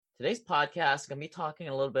Today's podcast, I'm going to be talking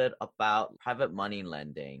a little bit about private money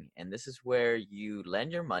lending. And this is where you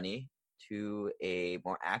lend your money to a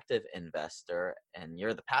more active investor, and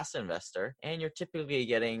you're the passive investor, and you're typically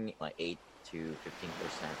getting like 8 to 15%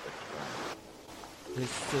 return.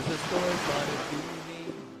 This is a story for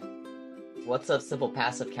the What's up, Simple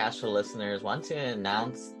Passive Cash Flow listeners? Want to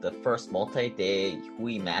announce the first multi-day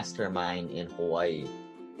Hui Mastermind in Hawaii.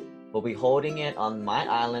 We'll be holding it on my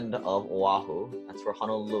island of Oahu. That's where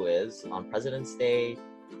Honolulu is, on President's Day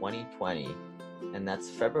 2020. And that's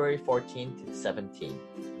February 14th to 17th.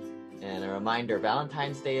 And a reminder,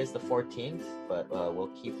 Valentine's Day is the 14th, but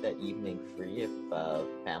we'll keep that evening free if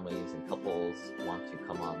families and couples want to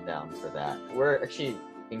come on down for that. We're actually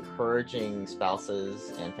encouraging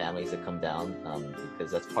spouses and families to come down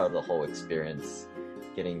because that's part of the whole experience,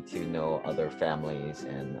 getting to know other families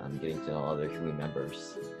and getting to know other Hui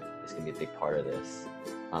members. It's going to be a big part of this.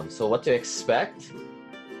 So what to expect?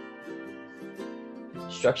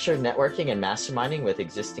 Structured networking and masterminding with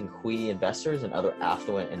existing Hui investors and other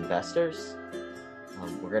affluent investors.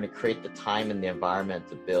 We're going to create the time and the environment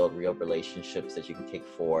to build real relationships that you can take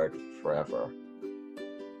forward forever.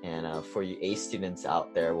 And for you A students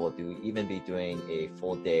out there, we'll even be doing a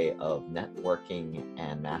full day of networking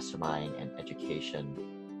and mastermind and education.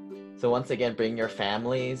 So once again, bring your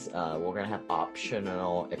families. We're going to have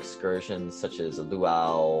optional excursions such as a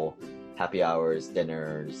luau, happy hours,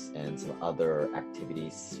 dinners, and some other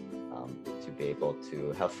activities to be able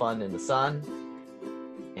to have fun in the sun.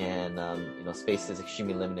 And space is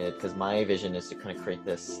extremely limited because my vision is to kind of create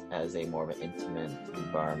this as a more of an intimate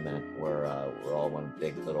environment where we're all one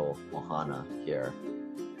big little ohana here.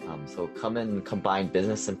 So come and combine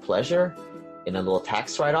business and pleasure in a little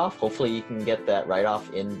tax write-off. Hopefully you can get that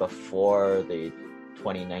write-off in before the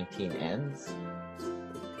 2019 ends.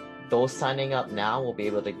 Those signing up now will be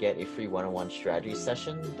able to get a free one-on-one strategy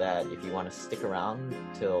session that if you want to stick around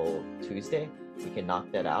till Tuesday, we can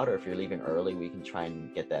knock that out. Or if you're leaving early, we can try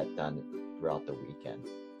and get that done throughout the weekend.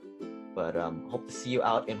 But hope to see you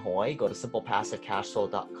out in Hawaii. Go to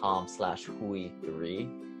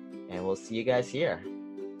simplepassivecashflow.com/Hui3 and we'll see you guys here.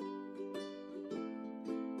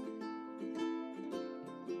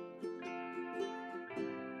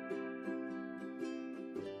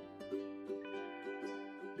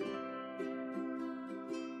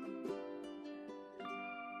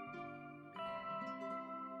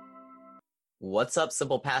 What's up,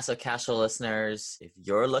 Simple Passive Cash Flow listeners? If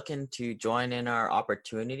you're looking to join in our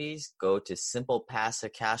opportunities, go to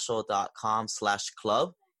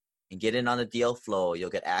simplepassivecashflow.com/club and get in on the deal flow. You'll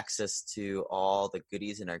get access to all the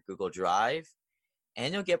goodies in our Google Drive,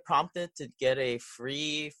 and you'll get prompted to get a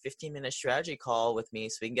free 15-minute strategy call with me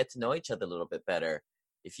so we can get to know each other a little bit better.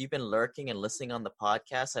 If you've been lurking and listening on the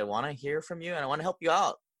podcast, I want to hear from you and I want to help you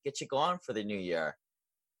out, get you going for the new year.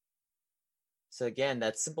 So again,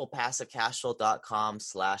 that's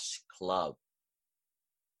simplepassivecashflow.com/club.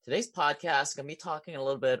 Today's podcast, I'm going to be talking a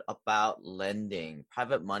little bit about lending,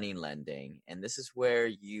 private money lending. And this is where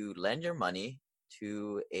you lend your money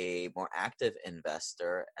to a more active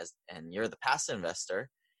investor, and you're the passive investor,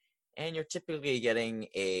 and you're typically getting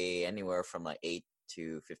anywhere from like 8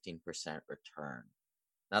 to 15% return.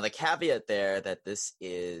 Now the caveat there that this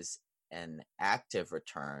is an active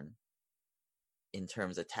return in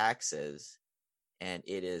terms of taxes, and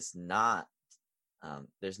it is not,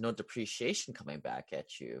 there's no depreciation coming back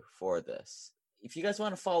at you for this. If you guys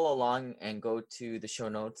want to follow along and go to the show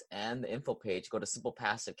notes and the info page, go to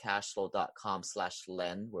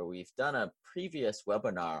simplepassivecashflow.com/lend, where we've done a previous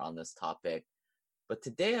webinar on this topic. But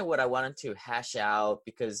today what I wanted to hash out,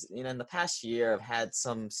 because in the past year, I've had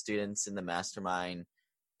some students in the mastermind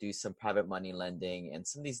do some private money lending, and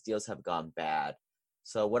some of these deals have gone bad.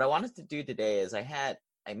 So what I wanted to do today is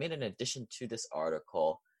I made an addition to this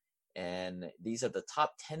article, and these are the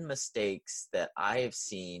top 10 mistakes that I have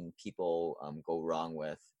seen people go wrong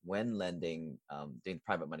with when lending, doing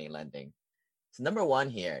private money lending. So number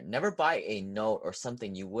one here, never buy a note or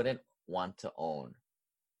something you wouldn't want to own.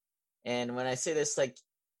 And when I say this,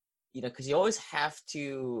 because you always have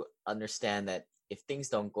to understand that if things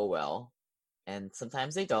don't go well, and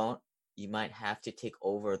sometimes they don't, you might have to take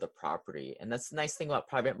over the property. And that's the nice thing about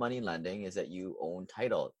private money lending is that you own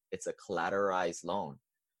title. It's a collateralized loan.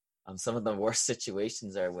 Some of the worst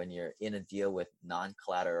situations are when you're in a deal with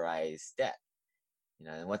non-collateralized debt.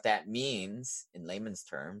 And what that means in layman's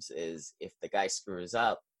terms is if the guy screws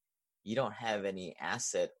up, you don't have any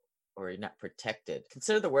asset or you're not protected.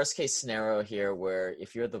 Consider the worst case scenario here where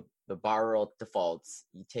if you're the borrower defaults,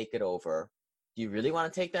 you take it over. Do you really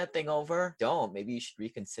want to take that thing over? Don't. Maybe you should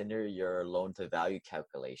reconsider your loan to value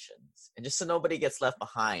calculations. And just so nobody gets left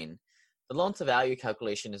behind, The loan to value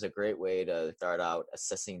calculation is a great way to start out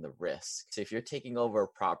assessing the risk. So if you're taking over a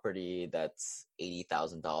property that's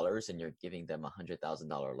 $80,000 and you're giving them a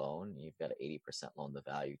 $100,000 loan, you've got an 80% loan to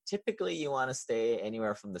value. Typically, you want to stay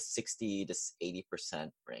anywhere from the 60 to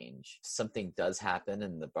 80% range. If something does happen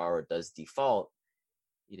and the borrower does default,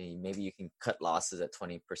 maybe you can cut losses at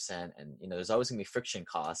 20%, and there's always gonna be friction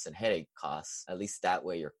costs and headache costs. At least that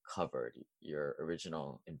way you're covered. Your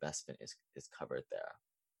original investment is covered there.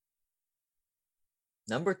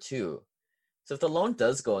 Number 2, so if the loan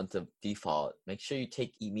does go into default, make sure you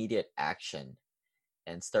take immediate action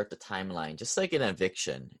and start the timeline, just like an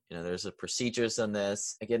eviction. There's a procedures on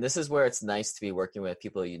this. Again, this is where it's nice to be working with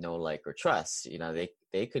people like, or trust.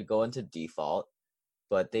 They could go into default,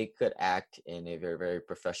 but they could act in a very, very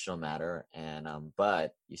professional manner. And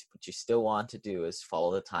but what you still want to do is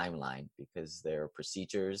follow the timeline, because there are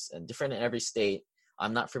procedures and different in every state.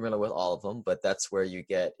 I'm not familiar with all of them, but that's where you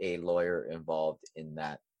get a lawyer involved in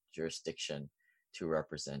that jurisdiction to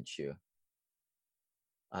represent you.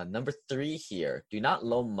 Number 3 here, do not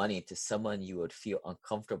loan money to someone you would feel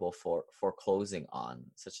uncomfortable foreclosing on,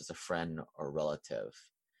 such as a friend or relative.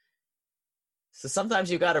 So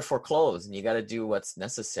sometimes you got to foreclose and you got to do what's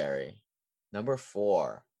necessary. Number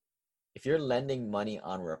 4, if you're lending money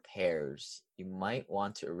on repairs, you might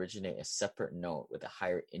want to originate a separate note with a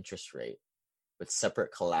higher interest rate with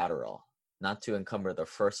separate collateral, not to encumber the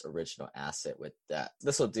first original asset with debt.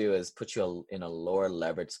 This will do is put you in a lower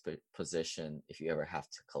leverage position if you ever have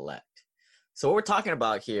to collect. So what we're talking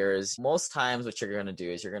about here is most times what you're going to do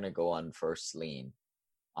is you're going to go on first lien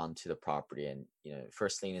onto the property. And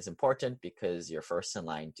first lien is important because you're first in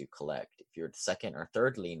line to collect. If you're the second or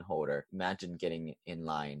third lien holder, imagine getting in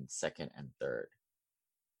line second and third.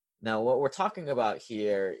 Now what we're talking about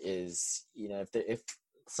here is if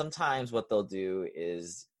sometimes what they'll do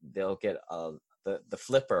is they'll get the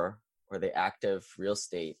flipper or the active real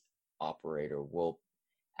estate operator will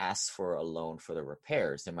ask for a loan for the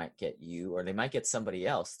repairs. They might get you, or they might get somebody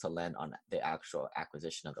else to lend on the actual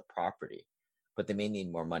acquisition of the property, but they may need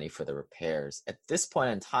more money for the repairs. At this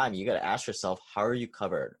point in time, you got to ask yourself, how are you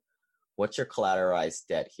covered? What's your collateralized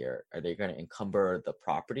debt here? Are they going to encumber the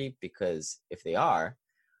property? Because if they are,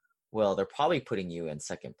 well, they're probably putting you in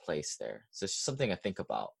second place there. So it's just something to think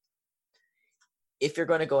about. If you're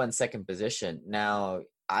going to go in second position, now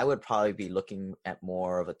I would probably be looking at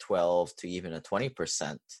more of a 12 to even a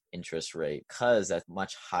 20% interest rate, because that's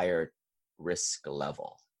much higher risk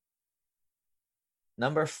level.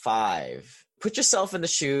 Number 5, put yourself in the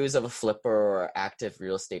shoes of a flipper or active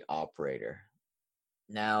real estate operator.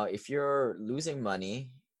 Now, if you're losing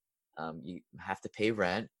money, you have to pay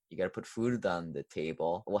rent. You got to put food on the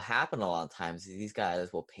table. What will happen a lot of times is these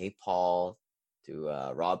guys will pay Paul to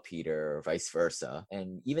rob Peter, or vice versa.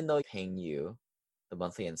 And even though they're paying you the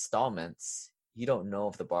monthly installments, you don't know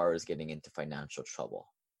if the borrower is getting into financial trouble.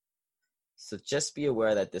 So just be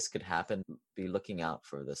aware that this could happen. Be looking out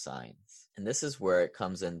for the signs. And this is where it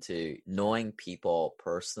comes into knowing people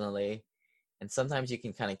personally. And sometimes you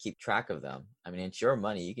can kind of keep track of them. I mean, it's your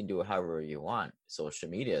money. You can do it however you want. Social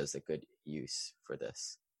media is a good use for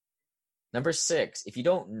this. Number 6, if you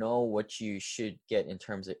don't know what you should get in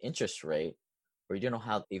terms of interest rate, or you don't know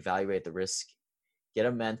how to evaluate the risk, get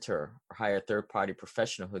a mentor or hire a third-party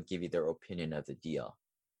professional who'll give you their opinion of the deal.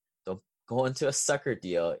 Don't go into a sucker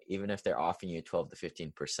deal, even if they're offering you 12 to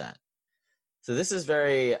 15%. So this is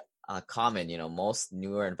very common. Most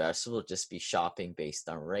newer investors will just be shopping based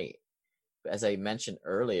on rate. But as I mentioned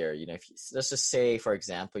earlier, let's just say, for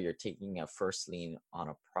example, you're taking a first lien on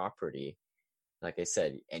a property. Like I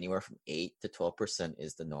said, anywhere from 8 to 12%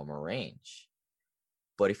 is the normal range.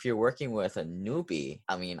 But if you're working with a newbie,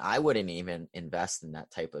 I wouldn't even invest in that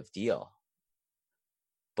type of deal.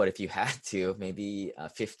 But if you had to, maybe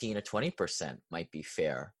 15 or 20% might be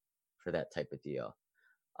fair for that type of deal.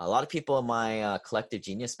 A lot of people in my Collective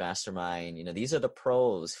Genius Mastermind, these are the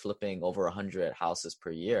pros flipping over 100 houses per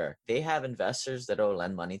year. They have investors that will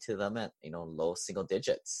lend money to them at, low single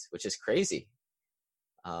digits, which is crazy.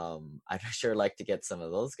 I'd sure like to get some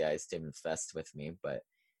of those guys to invest with me, but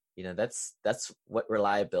that's what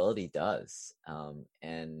reliability does.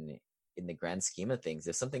 And in the grand scheme of things,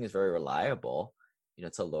 if something is very reliable,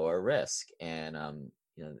 it's a lower risk, and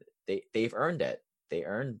they've earned it. They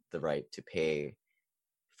earned the right to pay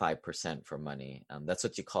 5% for money. That's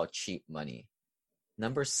what you call cheap money.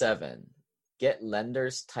 Number 7, get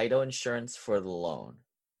lender's title insurance for the loan.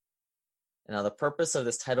 Now, the purpose of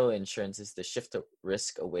this title insurance is to shift the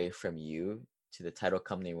risk away from you to the title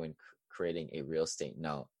company when creating a real estate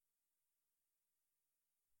note.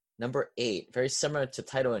 Number 8, very similar to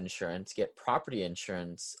title insurance, get property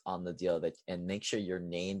insurance on the deal and make sure you're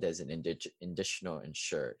named as an additional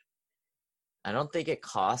insured. I don't think it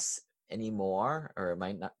costs any more, or it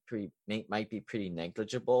might be pretty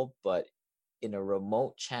negligible, but in a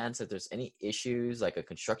remote chance that there's any issues, like a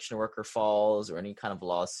construction worker falls or any kind of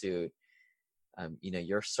lawsuit,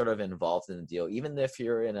 you're sort of involved in the deal. Even if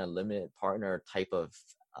you're in a limited partner type of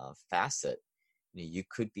facet, you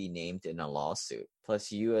could be named in a lawsuit.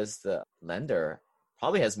 Plus, you as the lender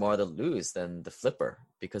probably has more to lose than the flipper,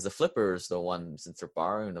 because the flipper is the one, since they're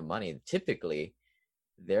borrowing the money, typically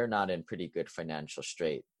they're not in pretty good financial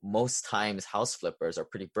state. Most times house flippers are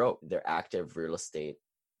pretty broke. They're active real estate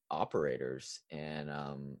operators, and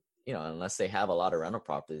unless they have a lot of rental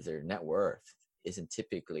properties, their net worth isn't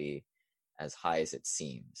typically as high as it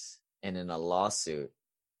seems. And in a lawsuit,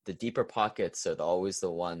 the deeper pockets are always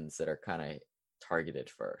the ones that are kind of targeted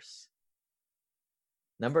first.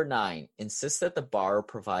 Number 9, insist that the borrower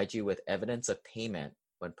provide you with evidence of payment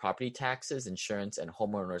when property taxes, insurance, and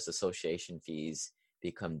homeowners association fees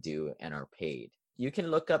become due and are paid. You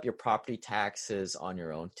can look up your property taxes on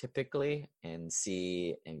your own typically and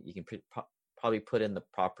see, and you can probably put in the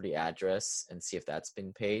property address and see if that's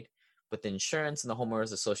been paid. But the insurance and the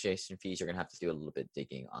homeowners association fees, you're going to have to do a little bit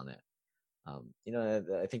digging on it. I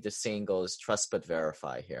think the saying goes, trust but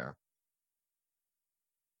verify here.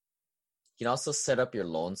 You can also set up your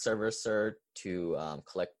loan servicer to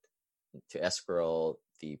escrow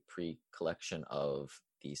the pre-collection of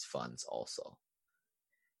these funds also.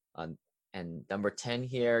 And number 10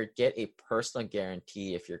 here, get a personal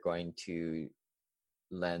guarantee if you're going to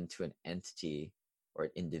lend to an entity or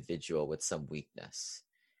an individual with some weakness.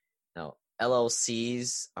 Now,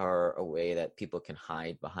 LLCs are a way that people can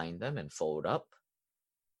hide behind them and fold up.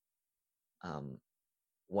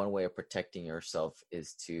 One way of protecting yourself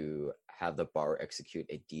is to have the borrower execute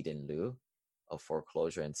a deed in lieu of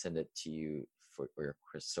foreclosure and send it to you for your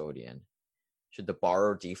custodian. Should the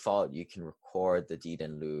borrower default, you can record the deed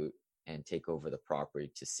in lieu and take over the property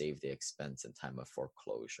to save the expense in time of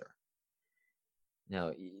foreclosure.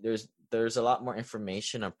 Now, there's a lot more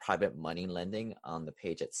information on private money lending on the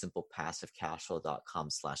page at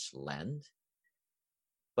simplepassivecashflow.com/lend.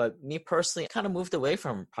 But me personally, I kind of moved away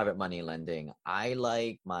from private money lending. I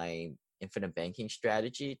like my infinite banking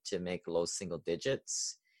strategy to make low single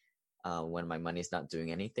digits when my money's not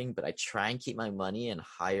doing anything, but I try and keep my money in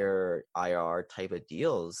higher IR type of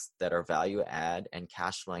deals that are value add and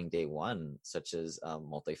cash flowing day one, such as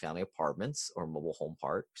multifamily apartments or mobile home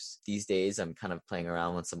parks. These days, I'm kind of playing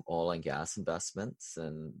around with some oil and gas investments.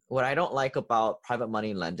 And what I don't like about private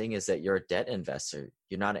money lending is that you're a debt investor.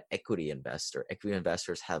 You're not an equity investor. Equity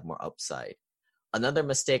investors have more upside. Another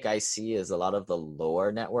mistake I see is a lot of the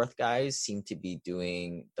lower net worth guys seem to be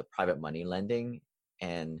doing the private money lending,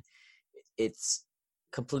 and it's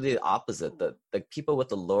completely the opposite. The people with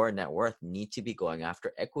the lower net worth need to be going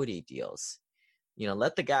after equity deals.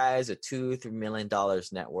 Let the guys with $2-3 million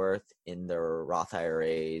net worth in their Roth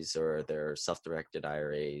IRAs or their self-directed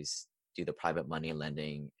IRAs do the private money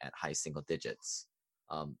lending at high single digits.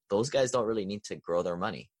 Those guys don't really need to grow their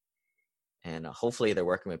money. And hopefully they're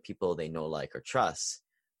working with people they know, like, or trust.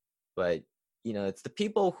 But it's the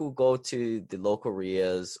people who go to the local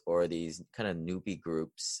RIAs or these kind of newbie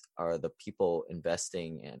groups are the people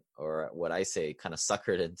investing in, or what I say, kind of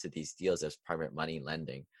suckered into these deals as private money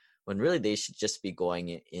lending, when really they should just be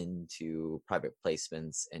going into private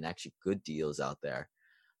placements and actually good deals out there.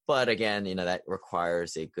 But again, that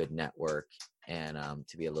requires a good network and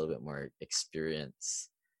to be a little bit more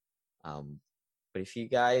experienced. But if you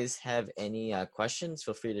guys have any questions,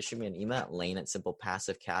 feel free to shoot me an email at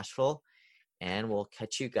lane@simplepassivecashflow. And we'll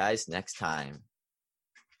catch you guys next time.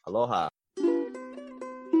 Aloha.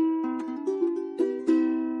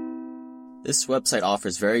 This website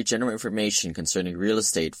offers very general information concerning real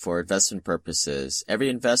estate for investment purposes. Every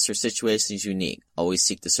investor situation is unique. Always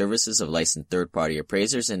seek the services of licensed third-party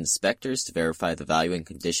appraisers and inspectors to verify the value and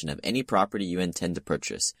condition of any property you intend to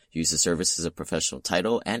purchase. Use the services of professional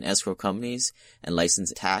title and escrow companies and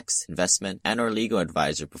licensed tax, investment, and or legal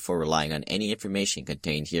advisor before relying on any information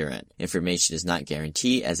contained herein. Information is not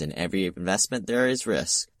guaranteed, as in every investment there is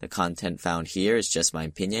risk. The content found here is just my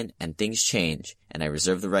opinion, and things change, and I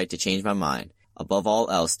reserve the right to change my mind. Above all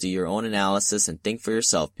else, do your own analysis and think for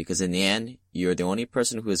yourself, because in the end, you are the only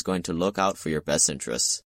person who is going to look out for your best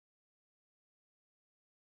interests.